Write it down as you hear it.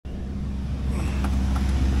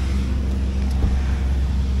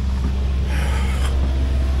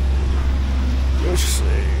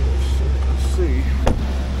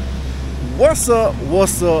What's up,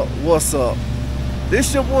 what's up, what's up?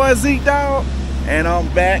 This your boy Zeke Dog, and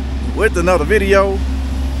I'm back with another video.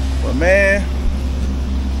 But man,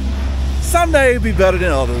 some days be better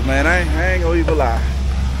than others, man. I ain't gonna even lie.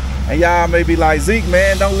 And y'all may be like, Zeke,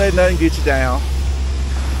 man, don't let nothing get you down.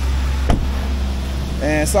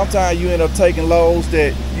 And sometimes you end up taking loads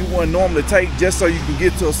that you wouldn't normally take just so you can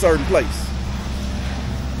get to a certain place.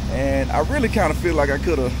 And I really kind of feel like I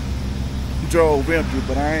could have drove empty,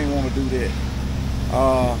 but I ain't want to do that.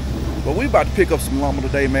 But we about to pick up some lumber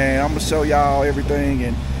today, man. I'm gonna show y'all everything,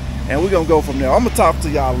 and we're gonna go from there. I'm gonna talk to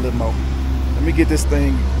y'all a little more. Let me get this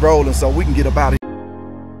thing rolling so we can get up out of here.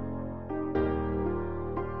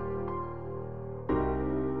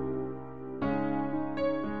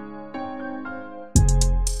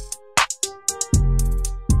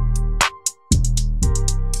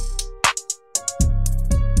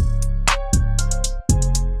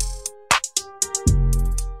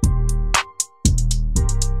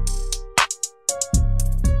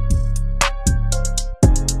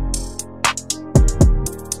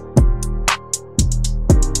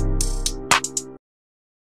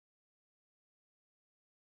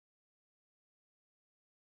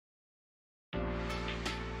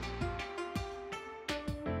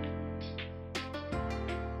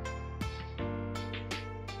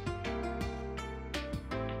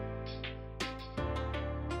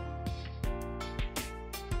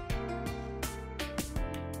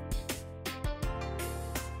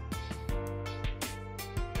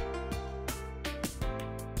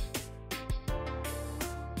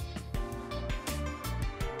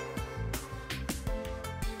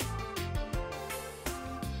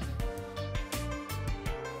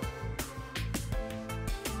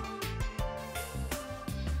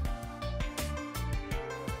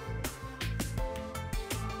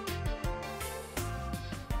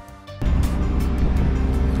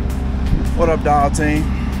 What up, dog team?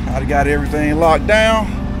 I got everything locked down.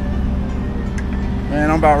 Man,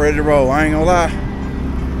 I'm about ready to roll. I ain't gonna lie.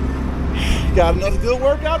 Got another good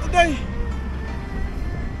workout today.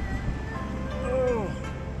 Oh.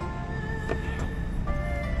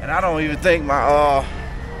 And I don't even think my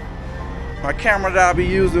camera that I'll be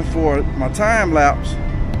using for my time lapse,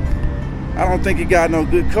 I don't think it got no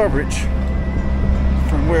good coverage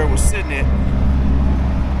from where it was sitting at.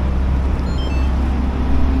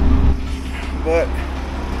 But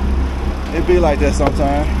it be like that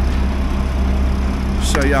sometimes.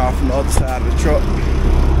 Show y'all from the other side of the truck.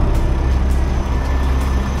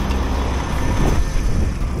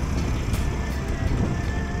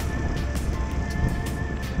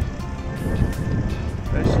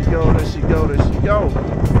 There she go, there she go, there she go.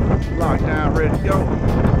 Locked down, ready to go.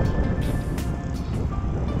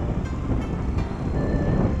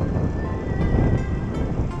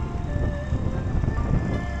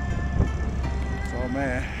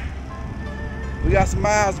 Man, we got some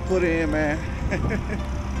miles to put in, man.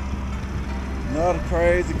 Another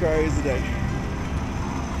crazy day.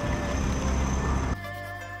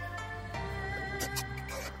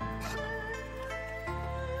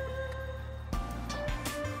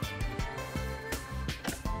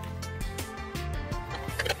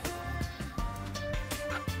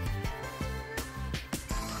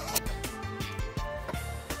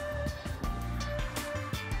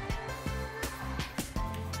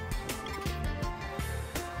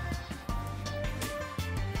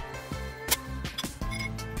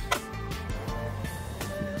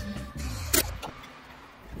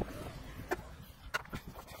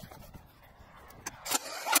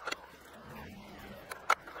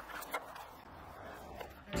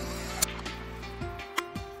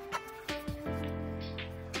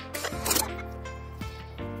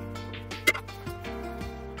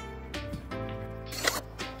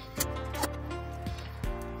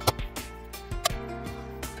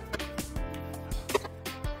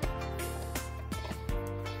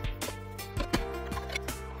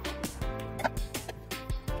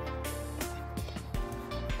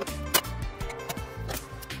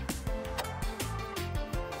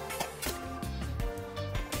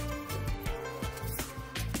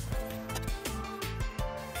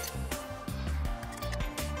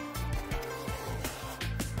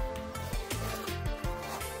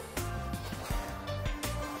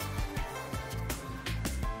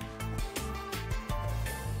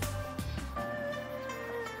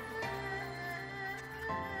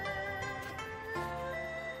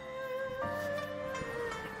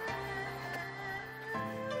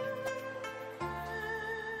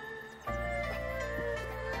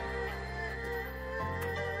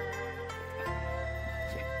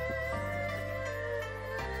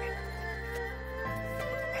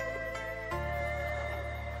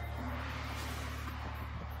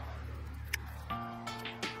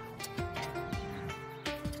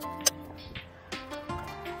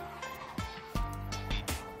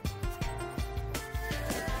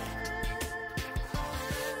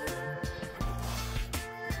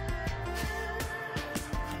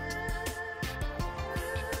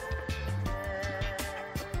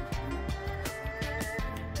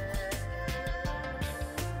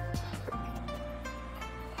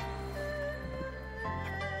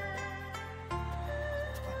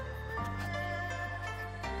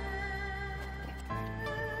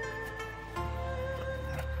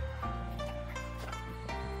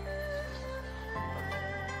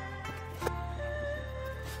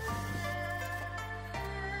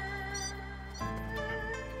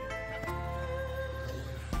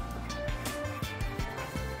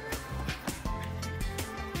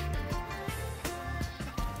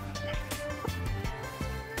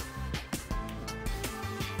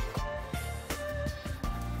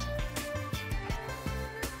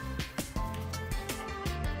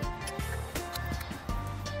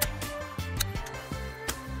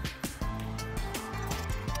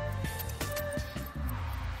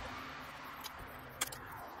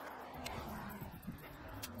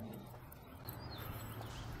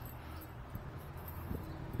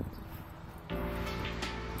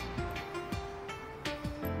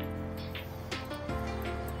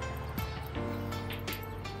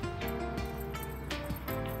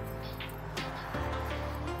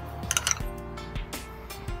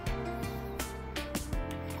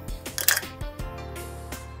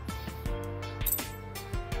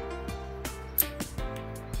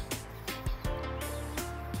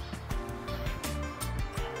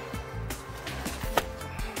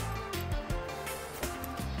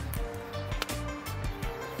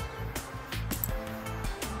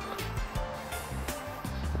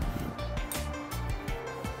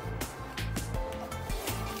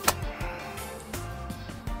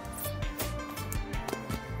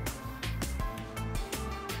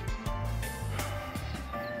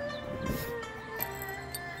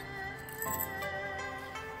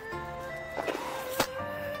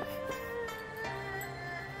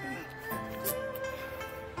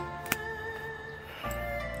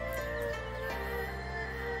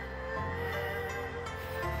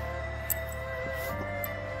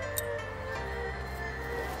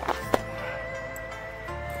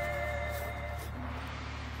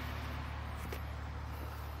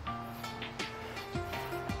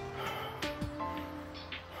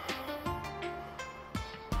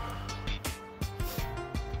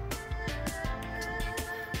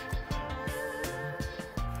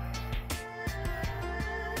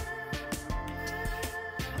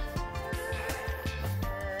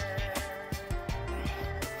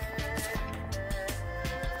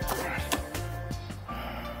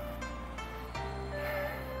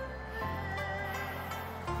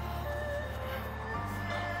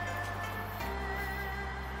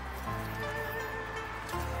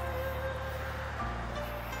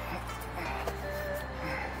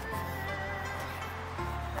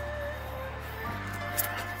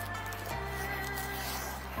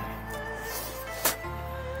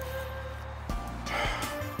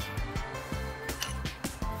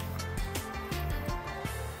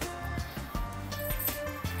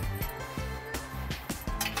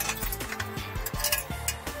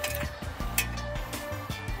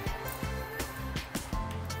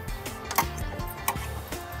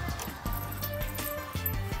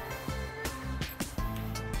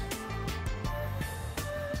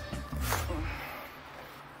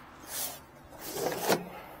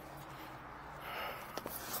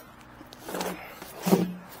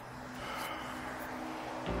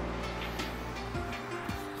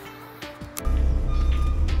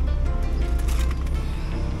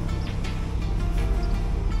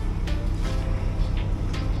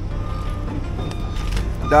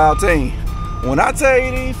 Dog team, when I tell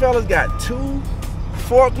you these fellas got 2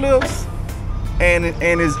 forklifts and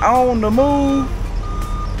is on the move,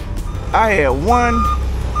 I had one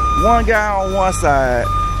guy on one side,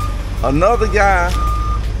 another guy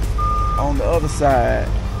on the other side,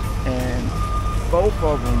 and both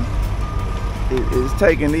of them is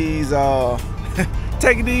taking these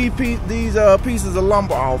pieces of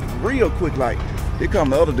lumber off real quick. Like, here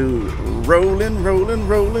come the other dude rolling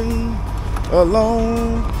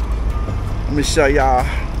along. Let me show y'all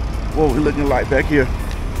what we're looking like back here.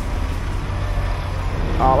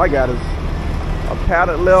 All I got is a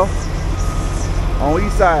pallet left on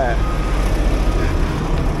each side.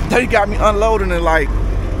 They got me unloading in like,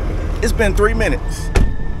 it's been 3 minutes.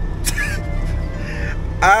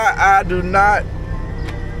 I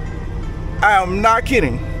am not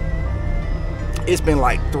kidding. It's been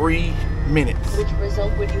like 3 minutes. Which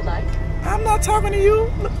result would you like? I'm not talking to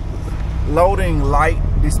you. Loading light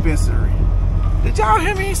dispensary. Did y'all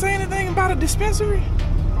hear me say anything about a dispensary?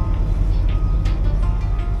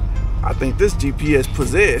 I think this GPS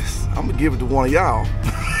possessed. I'm gonna give it to one of y'all.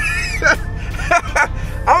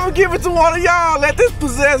 I'm gonna give it to one of y'all. Let this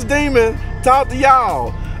possessed demon talk to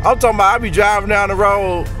y'all. I'm talking about I be driving down the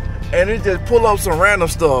road and it just pull up some random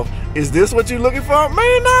stuff. Is this what you looking for? Man,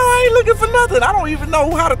 no, I ain't looking for nothing. I don't even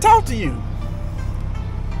know how to talk to you.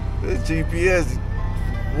 This GPS,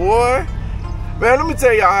 boy. Man, let me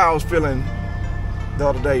tell y'all how I was feeling the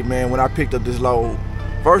other day, man, when I picked up this load.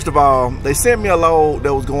 First of all, they sent me a load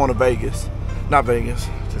that was going to Vegas. Not Vegas,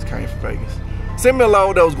 just came from Vegas. Sent me a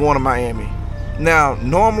load that was going to Miami. Now,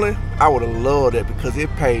 normally, I would have loved it because it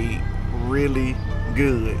paid really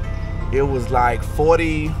good. It was like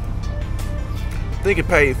 40, I think it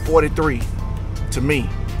paid 43 to me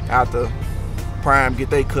after Prime get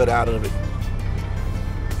they cut out of it.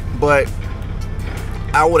 But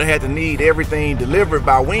I would have had to need everything delivered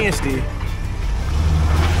by Wednesday.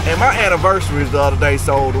 And my anniversary is the other day,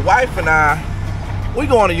 so the wife and I, we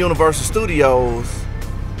going to Universal Studios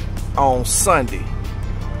on Sunday.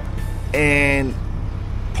 And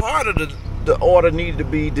part of the order needed to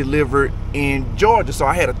be delivered in Georgia, so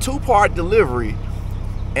I had a 2-part delivery.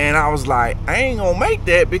 And I was like, I ain't gonna make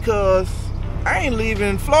that because I ain't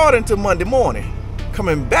leaving Florida until Monday morning.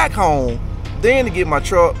 Coming back home, then to get my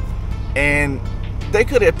truck, and they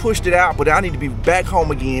could have pushed it out, but I need to be back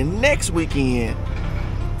home again next weekend.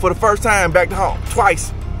 For the first time back to home,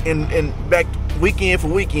 twice in back weekend for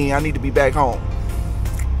weekend, I need to be back home.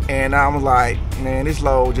 And I was like, man, this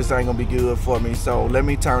load just ain't gonna be good for me, so let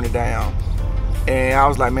me turn it down. And I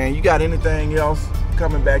was like, man, you got anything else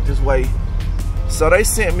coming back this way? So they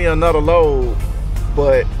sent me another load,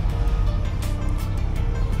 but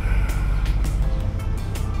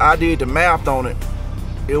I did the math on it.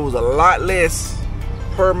 It was a lot less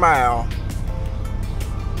per mile,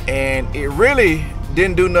 and it really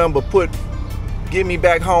didn't do nothing but get me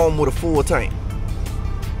back home with a full tank.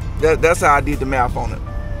 That's how I did the math on it.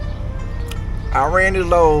 I ran the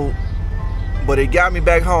load, but it got me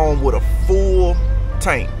back home with a full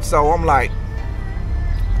tank. So I'm like,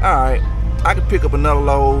 all right, I could pick up another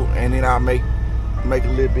load and then I'll make a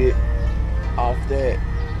little bit off that.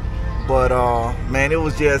 But man, it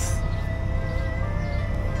was just,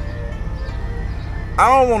 I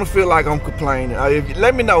don't want to feel like I'm complaining.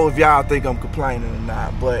 Let me know if y'all think I'm complaining or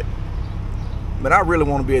not. But I really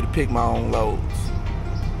want to be able to pick my own loads,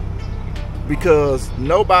 because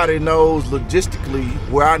nobody knows logistically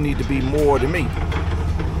where I need to be more than me.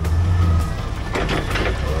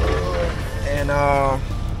 And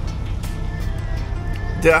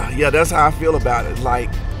yeah, that's how I feel about it. Like,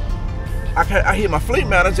 I hit my fleet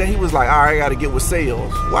manager, and he was like, all right, I gotta get with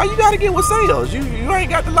sales. Why you gotta get with sales? You ain't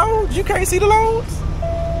got the loads? You can't see the loads?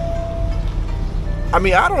 I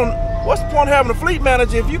mean, what's the point of having a fleet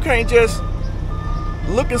manager if you can't just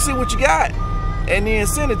look and see what you got and then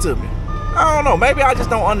send it to me? I don't know, maybe I just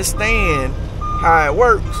don't understand how it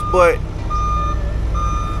works, but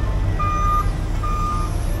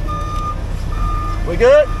we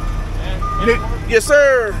good? Yes,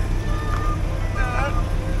 sir.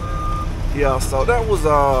 Yeah, so that was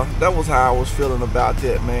how I was feeling about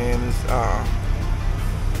that, man.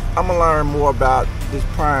 I'm gonna learn more about this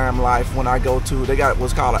Prime life when I go to, they got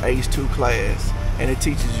what's called an ACE 2 class, and it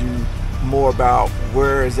teaches you more about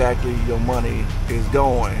where exactly your money is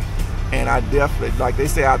going. And I definitely, like they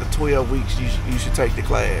say, after 12 weeks you should take the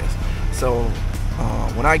class. So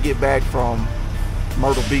when I get back from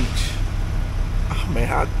Myrtle Beach, oh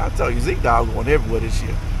man, I tell you, Zeke Dog going everywhere this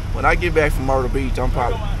year. When I get back from Myrtle Beach, I'm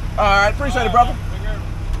probably, all right, appreciate it, brother.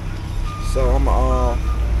 So I'm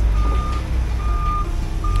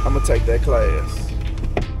gonna take that class.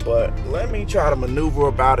 But let me try to maneuver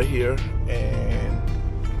up out of here and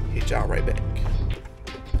hit y'all right back.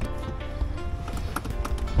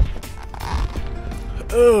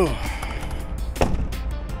 Oh.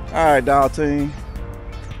 All right, dog team.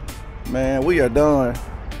 Man, we are done.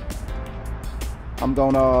 I'm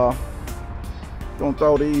gonna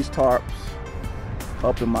throw these tarps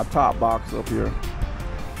up in my top box up here.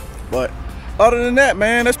 But other than that,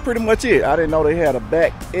 man, that's pretty much it. I didn't know they had a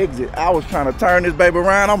back exit. I was trying to turn this baby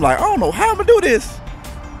around. I'm like, I don't know how I'm gonna do this,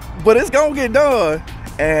 but it's gonna get done.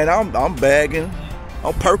 And I'm bagging,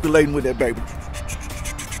 I'm percolating with that baby.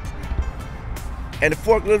 And the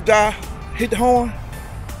forklift guy hit the horn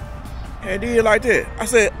and did like that. I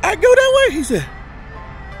said, I go that way? He said,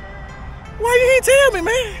 why you ain't tell me,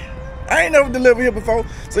 man? I ain't never delivered here before.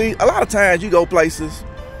 See, a lot of times you go places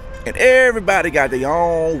and everybody got their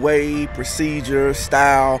own way, procedure,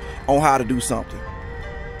 style on how to do something.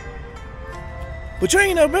 But you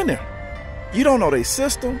ain't never been there. You don't know their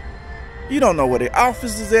system. You don't know where their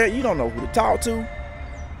office is at. You don't know who to talk to.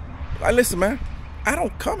 Like, listen, man, I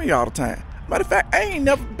don't come here all the time. Matter of fact, I ain't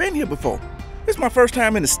never been here before. This is my first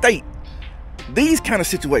time in the state. These kind of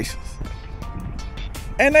situations.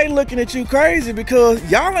 And they looking at you crazy because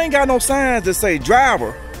y'all ain't got no signs that say,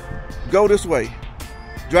 driver, go this way.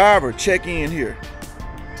 Driver, check in here.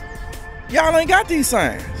 Y'all ain't got these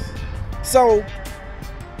signs. So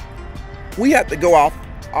we have to go off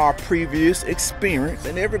our previous experience,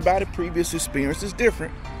 and everybody's previous experience is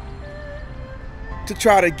different, to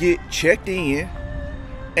try to get checked in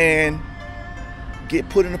and get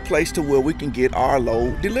put in a place to where we can get our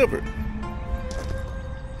load delivered.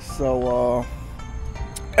 So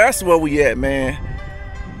that's where we at, man.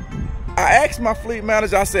 I asked my fleet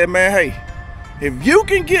manager, I said, man, hey, if you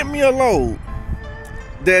can get me a load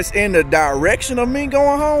that's in the direction of me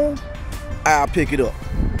going home, I'll pick it up.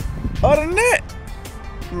 Other than that,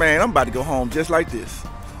 man, I'm about to go home just like this.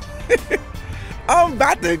 I'm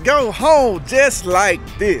about to go home just like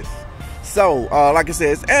this. So, like I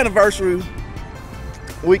said, it's anniversary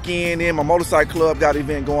weekend and my motorcycle club got an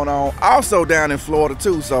event going on. Also down in Florida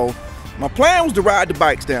too. So my plan was to ride the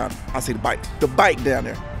bikes down. I say the bike down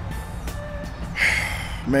there.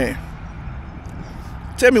 Man,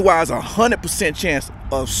 tell me why it's 100% chance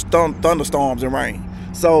of thunderstorms and rain.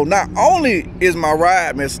 So not only is my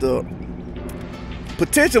ride messed up,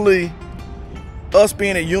 potentially us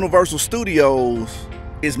being at Universal Studios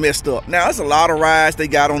is messed up. Now, it's a lot of rides they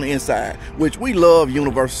got on the inside, which we love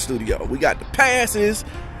Universal Studios. We got the passes.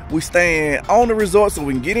 We staying on the resort so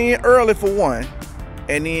we can get in early for one.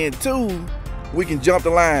 And then two, we can jump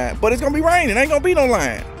the line. But it's going to be raining. Ain't going to be no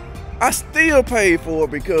line. I still pay for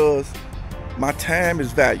it because my time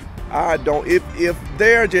is valuable. I don't, if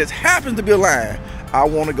there just happens to be a line, I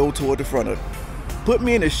want to go toward the front of it. Put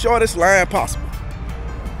me in the shortest line possible.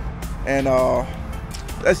 And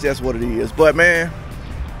that's just what it is. But man,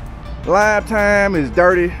 live time is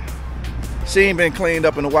dirty. She ain't been cleaned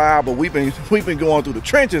up in a while, but we've been going through the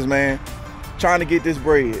trenches, man, trying to get this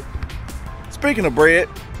bread. Speaking of bread,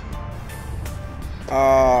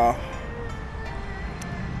 I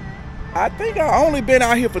think I only been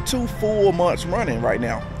out here for 2 full months running right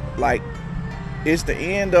now. Like, it's the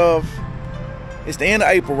end of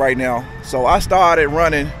April right now. So I started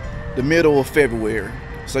running the middle of February.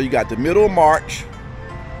 So you got the middle of March,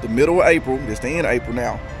 the middle of April, it's the end of April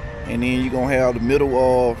now, and then you're gonna have the middle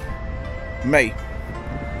of May.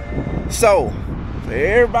 So for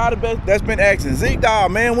everybody that's been asking, Zeke,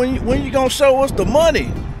 dog, man, when you gonna show us the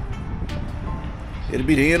money? It'll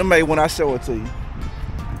be the end of May when I show it to you.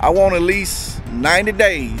 I want at least 90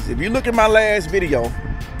 days. If you look at my last video,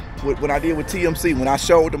 when I did with TMC, when I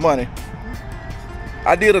showed the money,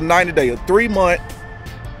 I did a 90-day, a 3-month,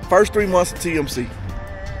 first 3 months of TMC.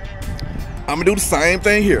 I'm gonna do the same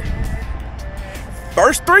thing here.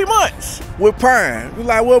 First 3 months with Prime. We're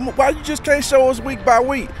like, well, why you just can't show us week by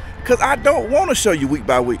week? Because I don't want to show you week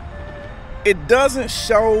by week. It doesn't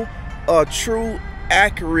show a true,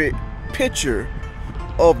 accurate picture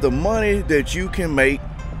of the money that you can make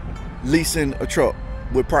leasing a truck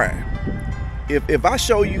with Prime. If I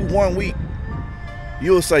show you 1 week,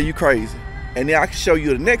 you'll say you crazy. And then I can show you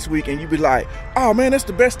the next week and you be like, oh man, that's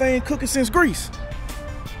the best thing cooking since grease.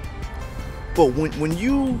 But when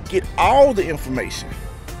you get all the information,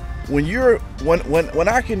 when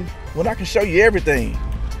I can show you everything,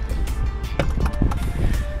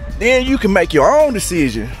 then you can make your own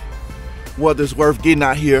decision whether it's worth getting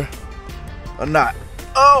out here or not.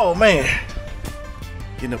 Oh man,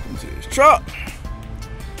 getting up into this truck.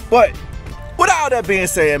 But with all that being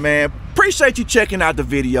said, man, appreciate you checking out the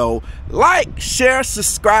video. Like, share,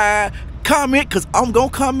 subscribe, comment, because I'm gonna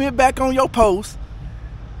comment back on your post.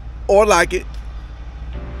 or like it,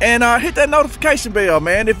 and hit that notification bell,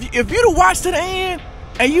 man. If you'd watched to the end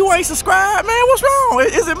and you ain't subscribed, man, what's wrong?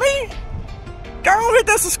 Is it me? Go on, hit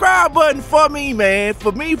that subscribe button for me, man.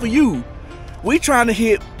 For me, for you. We trying to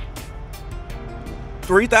hit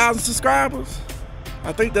 3,000 subscribers.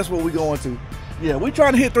 I think that's what we're going to. Yeah, we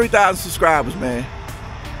trying to hit 3,000 subscribers, man.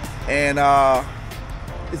 And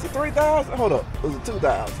is it 3,000? Hold up, is it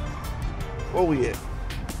 2,000? Where we at?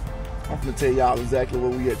 I'm gonna tell y'all exactly where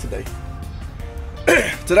we at today.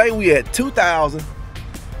 Today we at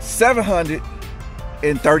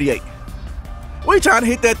 2,738. We trying to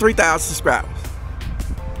hit that 3,000 subscribers.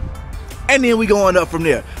 And then we going up from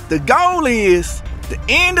there. The goal is the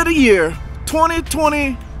end of the year,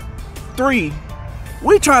 2023,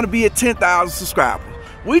 we trying to be at 10,000 subscribers.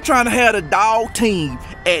 We trying to have the dog team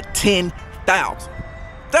at 10,000.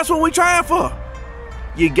 That's what we trying for.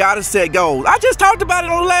 You gotta set goals. I just talked about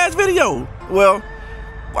it on the last video. Well,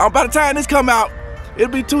 by the time this come out,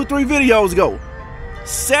 it'll be 2-3 videos ago.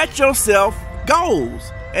 Set yourself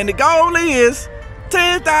goals. And the goal is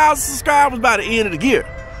 10,000 subscribers by the end of the year.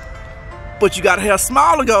 But you gotta have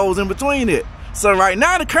smaller goals in between it. So right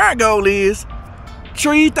now the current goal is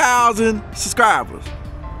 3,000 subscribers.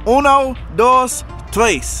 Uno, dos,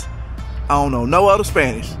 tres. I don't know no other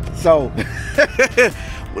Spanish. So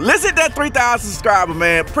let's hit that 3,000 subscriber,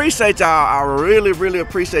 man. Appreciate y'all. I really, really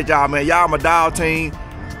appreciate y'all, man. Y'all my dog team.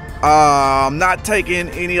 I'm not taking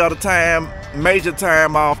any other major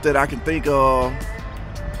time off that I can think of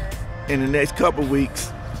in the next couple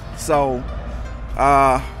weeks. So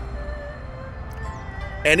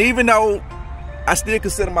and even though I still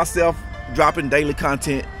consider myself dropping daily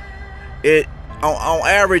content, on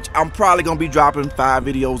average, I'm probably gonna be dropping 5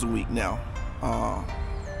 videos a week now.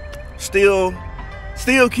 Still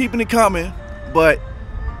keeping it coming, but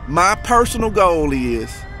my personal goal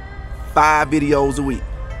is 5 videos a week.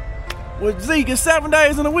 With Zeke, it's 7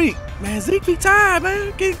 days in a week. Man, Zeke be tired,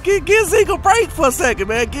 man. Give Zeke a break for a second,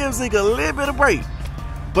 man. Give Zeke a little bit of break.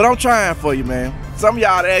 But I'm trying for you, man. Some of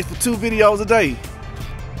y'all ask for 2 videos a day.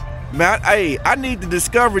 Man, I need the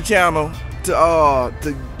Discovery Channel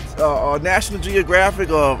to National Geographic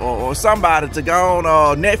or somebody to go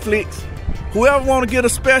on Netflix. Whoever want to get a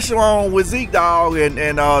special on with Zeke Dog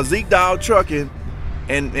and Zeke Dog Trucking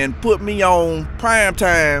and put me on prime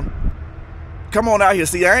time, come on out here.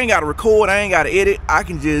 See, I ain't got to record, I ain't got to edit. I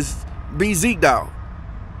can just be Zeke Dog.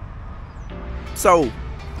 So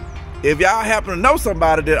if y'all happen to know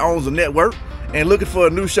somebody that owns a network and looking for a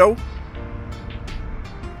new show,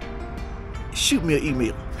 shoot me an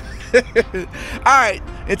email. All right,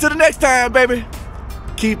 until the next time, baby,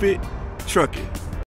 keep it trucking.